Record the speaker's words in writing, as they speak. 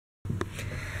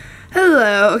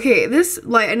Hello. Okay, this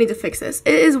light, I need to fix this.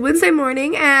 It is Wednesday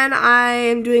morning and I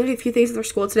am doing a few things for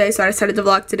school today, so I decided to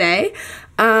vlog today.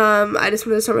 I just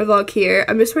wanted to start my vlog here.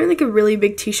 I'm just wearing like a really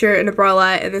big t-shirt and a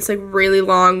bralette and this like really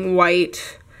long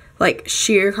white like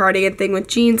sheer cardigan thing with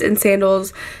jeans and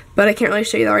sandals, but I can't really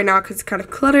show you that right now because it's kind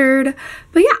of cluttered.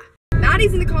 But yeah,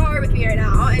 Maddie's in the car with me right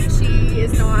now and she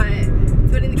is not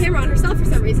putting the camera on herself for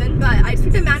some reason, but I just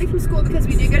picked up Maddie from school because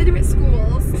we do go to different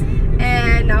schools,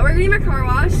 and now we're getting my car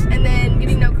wash and then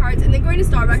getting note cards and then going to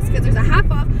Starbucks because there's a half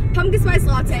off pumpkin spice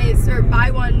lattes or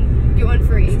buy one get one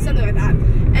free, something like that,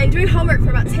 and doing homework for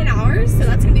about 10 hours, so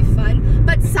that's gonna be fun.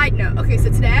 But side note, okay, so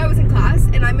today I was in class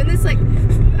and I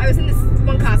was in this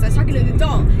one class, I was talking to an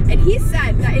adult and he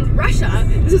said that in Russia,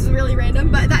 this is really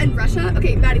random, but that in Russia,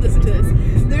 okay, Maddie, listen to this,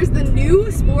 there's the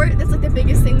new sport that's like the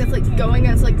biggest thing that's like going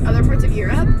as like other parts of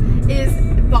Europe is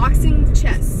boxing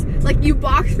chess. Like you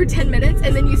box for 10 minutes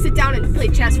and then you sit down and play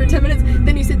chess for 10 minutes,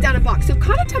 then you sit down and box. So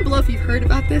comment down below if you've heard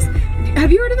about this.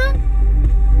 Have you heard of that?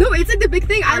 No, it's like the big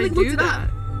thing. I like looked it up.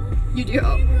 You do?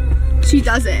 She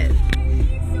does it.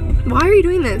 Why are you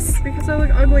doing this? Because I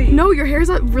look ugly. No, your hair's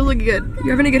not really good.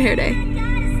 You're having a good hair day.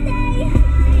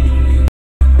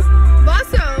 But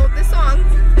also, this song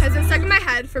has been stuck in my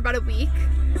head for about a week.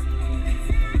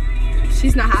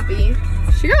 She's not happy.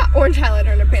 She got orange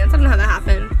highlighter in her pants. I don't know how that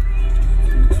happened.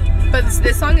 But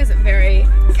this song is very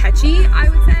catchy, I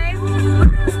would say.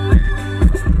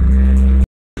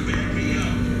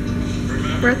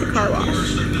 We're at the car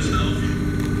wash.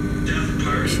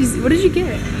 What did you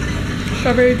get?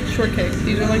 Strawberry shortcake.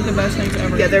 These are like the best things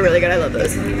ever. Yeah, they're really good. I love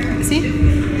those. See?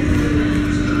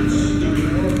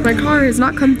 My car has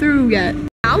not come through yet.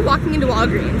 Now walking into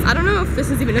Walgreens. I don't know if this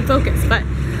is even in focus, but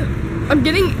I'm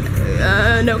getting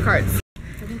note cards.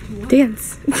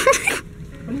 Dance. What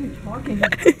are you talking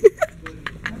about? I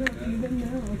don't even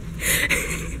know.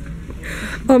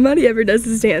 All Maddie ever does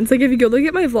is dance. Like if you go look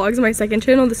at my vlogs on my second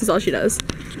channel, this is all she does.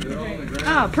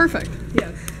 Ah, perfect.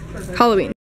 Yes. Perfect.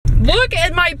 Halloween. Look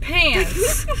at my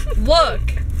pants. Look.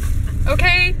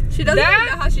 Okay? She doesn't even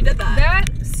know how she did that. That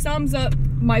sums up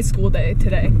my school day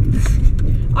today.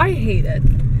 I hate it.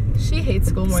 She hates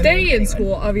school more than in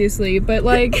school, obviously, but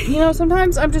like, you know,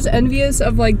 sometimes I'm just envious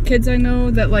of like kids I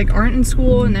know that like aren't in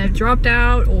school and have dropped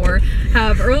out or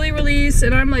have early release,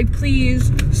 and I'm like,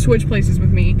 please switch places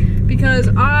with me because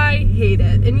I hate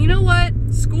it. And you know what?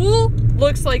 School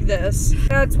looks like this.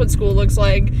 That's what school looks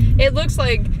like. It looks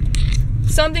like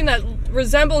something that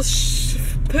resembles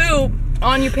poop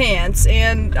on your pants,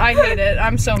 and I hate it.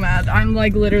 I'm so mad. I'm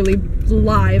like literally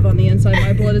live on the inside.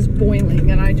 My blood is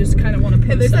boiling and I just kind of want to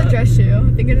piss. There's that dress shoe.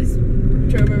 I think I just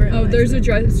drove over it. Oh, there's a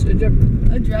dress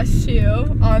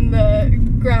shoe on the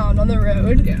ground on the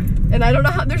road. Yeah. And I don't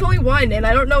know how, there's only one and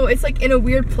I don't know, it's like in a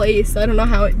weird place. I don't know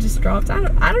how it just dropped. I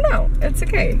don't know. It's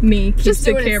okay. Me keeps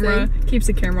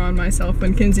the camera on myself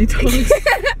when Kenzie talks.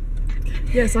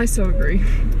 Yes, I so agree.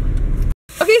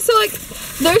 Okay, so like,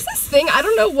 there's this thing, I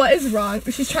don't know what is wrong.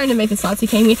 She's trying to make a saucy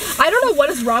kangy. I don't know what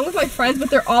is wrong with my friends,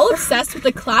 but they're all obsessed with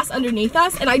the class underneath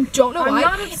us, and I don't know why.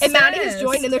 And Maddie has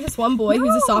joined, and there's this one boy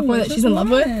who's a sophomore that she's in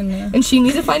love with, and she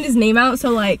needs to find his name out,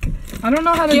 so like, I don't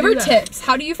know how to give her tips.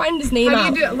 How do you find his name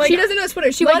out? Like, she doesn't know his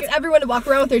Twitter. She wants everyone to walk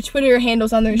around with their Twitter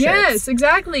handles on their shirts. Yes,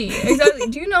 exactly.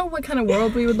 Do you know what kind of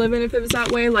world we would live in if it was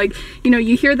that way? Like, you know,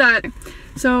 you hear that,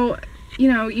 so, you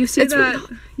know, you see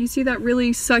that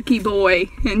really sucky boy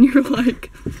and you're like,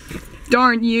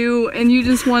 darn you, and you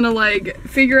just want to like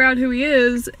figure out who he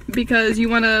is because you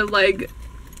want to like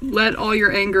let all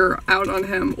your anger out on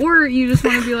him, or you just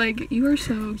want to be like, you are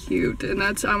so cute, and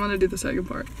that's, I want to do the second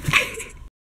part.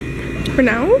 For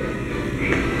now,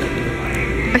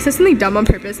 I said something dumb on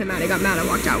purpose and Maddie got mad and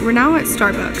walked out. We're now at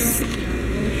Starbucks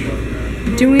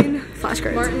doing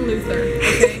flashcards. Martin Luther,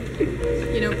 okay?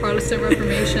 You know, Protestant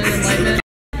Reformation, Enlightenment.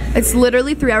 It's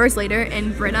literally 3 hours later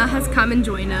and Brenna has come and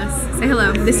joined us. Say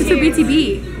hello. This is for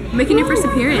BTB, making your first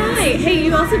appearance. Hi. Hey,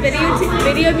 you also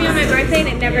videoed me on my birthday and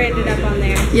it never ended up on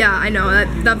there. Yeah, I know.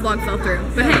 That vlog fell through.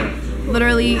 But hey,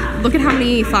 literally, look at how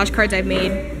many flashcards I've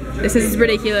made. This is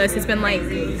ridiculous. It's been like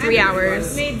 3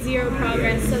 hours. I've made 0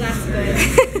 progress, so that's good.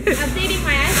 Updating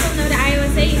my iPhone though to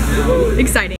iOS 8.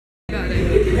 Exciting. Got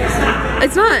it.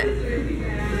 It's not.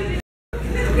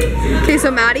 Okay,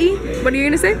 so Maddie, what are you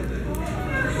gonna say?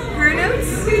 Her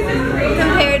notes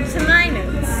compared to my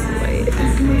notes.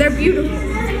 They're beautiful.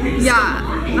 Yeah.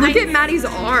 Look at Maddie's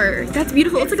art. That's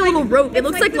beautiful. It's like a little rope. It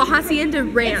looks like La Hacienda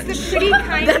Ranch. It's the pretty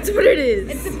kind. That's what it is.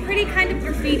 It's the pretty kind of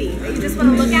graffiti that you just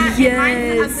want to look at. Yes.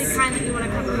 And mine's the ugly kind that you want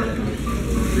to cover up. Let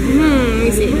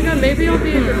me see. Oh my god, maybe I'll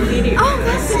be a graffiti. Oh,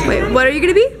 that's. Wait, what are you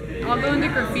gonna be? I'll go into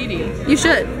graffiti. You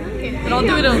should. But I'll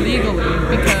do it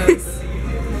illegally because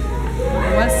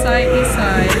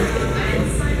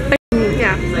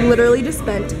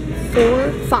spent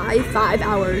 5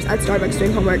 hours at Starbucks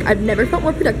doing homework. I've never felt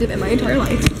more productive in my entire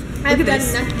life. I've done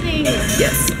nothing.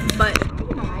 Yes, but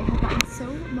I have gotten so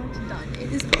much done.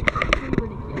 It is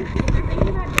ridiculous. If you're thinking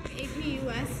about doing AP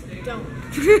US, don't.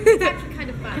 It's actually kind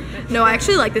of fun. But No, I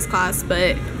actually like this class,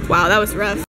 but wow, that was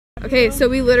rough. Okay, so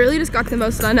we literally just got the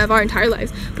most done of our entire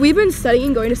lives. We've been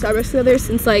studying going to Starbucks together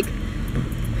since like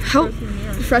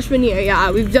freshman year.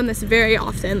 Yeah, we've done this very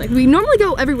often. Like we normally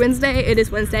go every Wednesday. It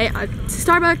is Wednesday to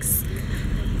Starbucks.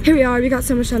 Here we are. We got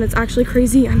so much done. It's actually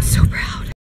crazy. I'm so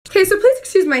proud. Okay, so please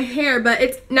excuse my hair, but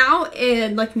it's now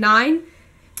in like 9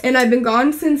 and I've been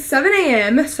gone since 7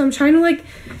 a.m. So I'm trying to like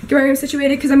get my room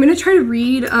situated because I'm gonna try to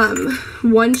read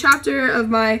one chapter of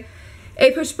my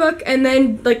A-push book and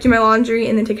then like do my laundry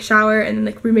and then take a shower and then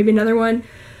like read maybe another one.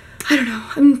 I don't know.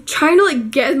 I'm trying to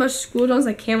like get as much school done as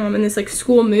I can while I'm in this like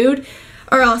school mood,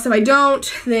 or else if I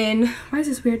don't, then why is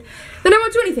this weird? Then I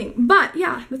won't do anything. But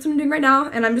yeah, that's what I'm doing right now,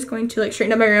 and I'm just going to like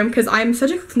straighten up my room because I'm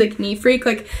such a like neat freak.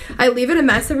 Like I leave it a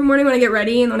mess every morning when I get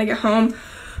ready, and when I get home,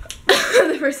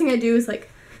 the first thing I do is like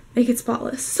make it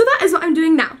spotless. So that is what I'm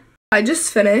doing now. I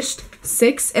just finished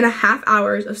 6.5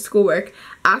 hours of schoolwork.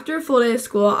 After a full day of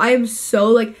school, I am so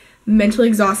like mentally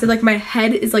exhausted. Like my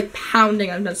head is like pounding.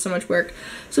 I've done so much work.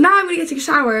 So now I'm gonna take a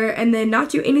shower and then not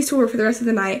do any schoolwork for the rest of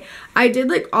the night. I did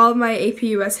like all of my AP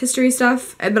US history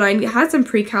stuff, but I had some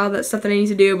pre-cal that stuff that I need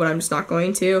to do, but I'm just not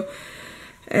going to.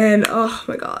 And oh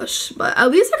my gosh, but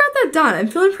at least I got that done. I'm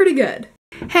feeling pretty good.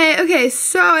 Hey, okay,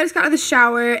 so I just got out of the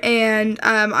shower and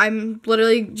I'm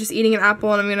literally just eating an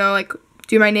apple and I'm gonna like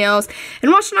do my nails and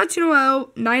watch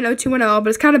 90210, but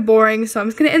it's kind of boring, so I'm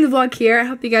just gonna end the vlog here. I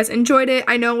hope you guys enjoyed it.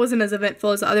 I know it wasn't as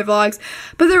eventful as the other vlogs,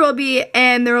 but there will be,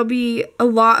 and there will be a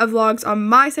lot of vlogs on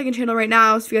my second channel right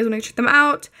now, so if you guys want to check them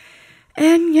out.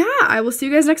 And yeah, I will see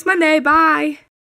you guys next Monday. Bye.